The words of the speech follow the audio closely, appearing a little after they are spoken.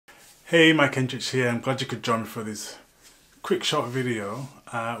Hey, Mike Hendricks here. I'm glad you could join me for this quick short video.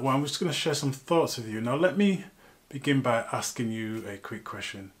 Well, I'm just going to share some thoughts with you. Now let me begin by asking you a quick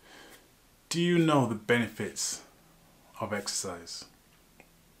question. Do you know the benefits of exercise?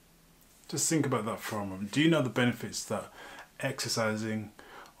 Just think about that for a moment. Do you know the benefits that exercising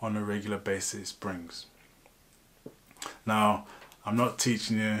on a regular basis brings? Now, I'm not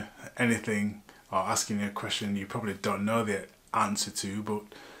teaching you anything or asking you a question you probably don't know the answer to, but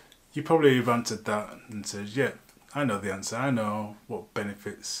you probably have answered that and said, yeah, I know the answer. I know what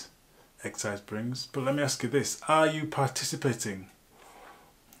benefits exercise brings. But let me ask you this. Are you participating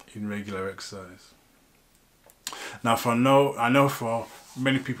in regular exercise? Now, I know for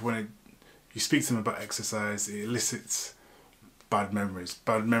many people, when you speak to them about exercise, it elicits bad memories.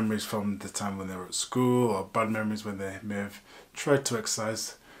 Bad memories from the time when they were at school, or bad memories when they may have tried to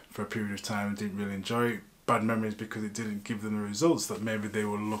exercise for a period of time and didn't really enjoy it. Bad memories because it didn't give them the results that maybe they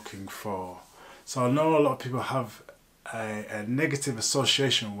were looking for. So I know a lot of people have a negative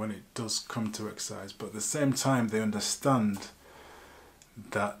association when it does come to exercise, but at the same time they understand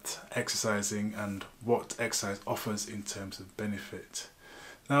that exercising and what exercise offers in terms of benefit.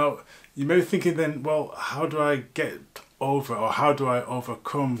 Now you may be thinking then, well, how do I get over, or how do I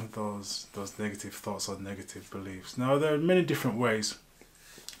overcome those negative thoughts or negative beliefs? Now there are many different ways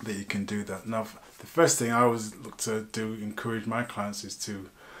that you can do that. Now the first thing I always look to do, encourage my clients, is to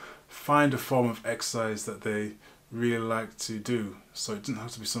find a form of exercise that they really like to do. So it doesn't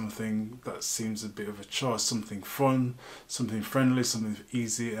have to be something that seems a bit of a chore, something fun, something friendly, something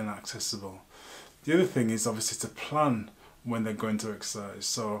easy and accessible. The other thing is obviously to plan when they're going to exercise.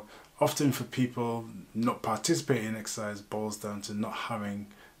 So often for people, not participating in exercise boils down to not having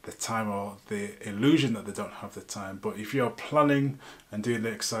the time, or the illusion that they don't have the time. But if you're planning and doing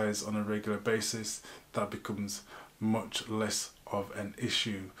the exercise on a regular basis, that becomes much less of an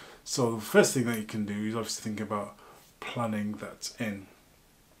issue. So the first thing that you can do is obviously think about planning that in,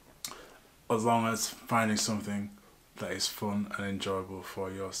 as long as finding something that is fun and enjoyable for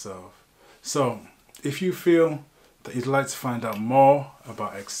yourself. So if you feel that you'd like to find out more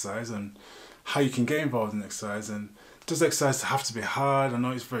about exercise and how you can get involved in exercise, and does exercise have to be hard? I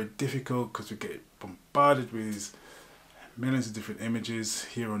know it's very difficult because we get bombarded with these millions of different images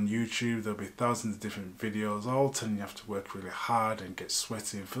here on YouTube. There'll be thousands of different videos all telling you have to work really hard and get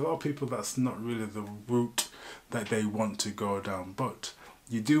sweaty. And for a lot of people, that's not really the route that they want to go down. But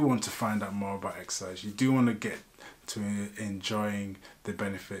you do want to find out more about exercise. You do want to get to enjoying the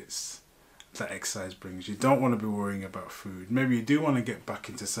benefits that exercise brings. You don't want to be worrying about food. Maybe you do want to get back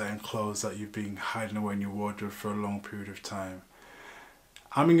into certain clothes that you've been hiding away in your wardrobe for a long period of time.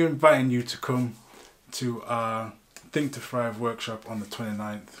 I'm inviting you to come to our Think to Thrive workshop on the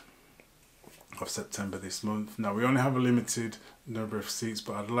 29th of September this month. Now we only have a limited number of seats,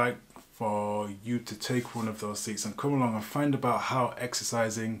 but I'd like for you to take one of those seats and come along and find about how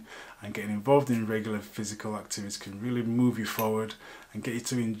exercising and getting involved in regular physical activities can really move you forward and get you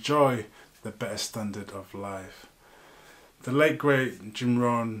to enjoy the better standard of life. The late great Jim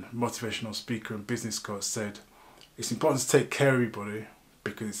Rohn, motivational speaker and business coach, said, "It's important to take care of your body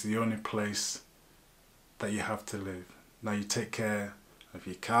because it's the only place that you have to live." Now you take care of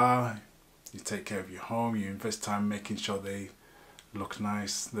your car, you take care of your home, you invest time making sure they look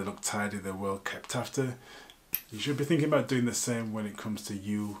nice, they look tidy, they're well kept after. You should be thinking about doing the same when it comes to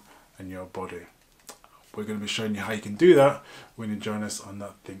you and your body. We're going to be showing you how you can do that when you join us on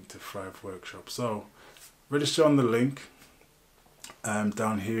that Think to Thrive workshop. So register on the link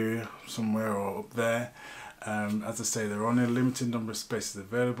down here somewhere or up there. As I say, there are only a limited number of spaces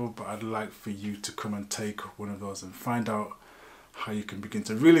available, but I'd like for you to come and take one of those and find out how you can begin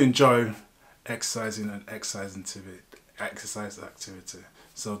to really enjoy exercising and exercise activity.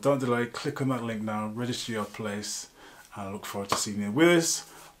 So don't delay, click on that link now, register your place, and I look forward to seeing you with us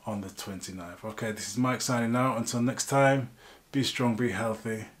on the 29th. Okay, this is Mike signing out. Until next time, be strong, be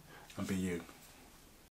healthy, and be you.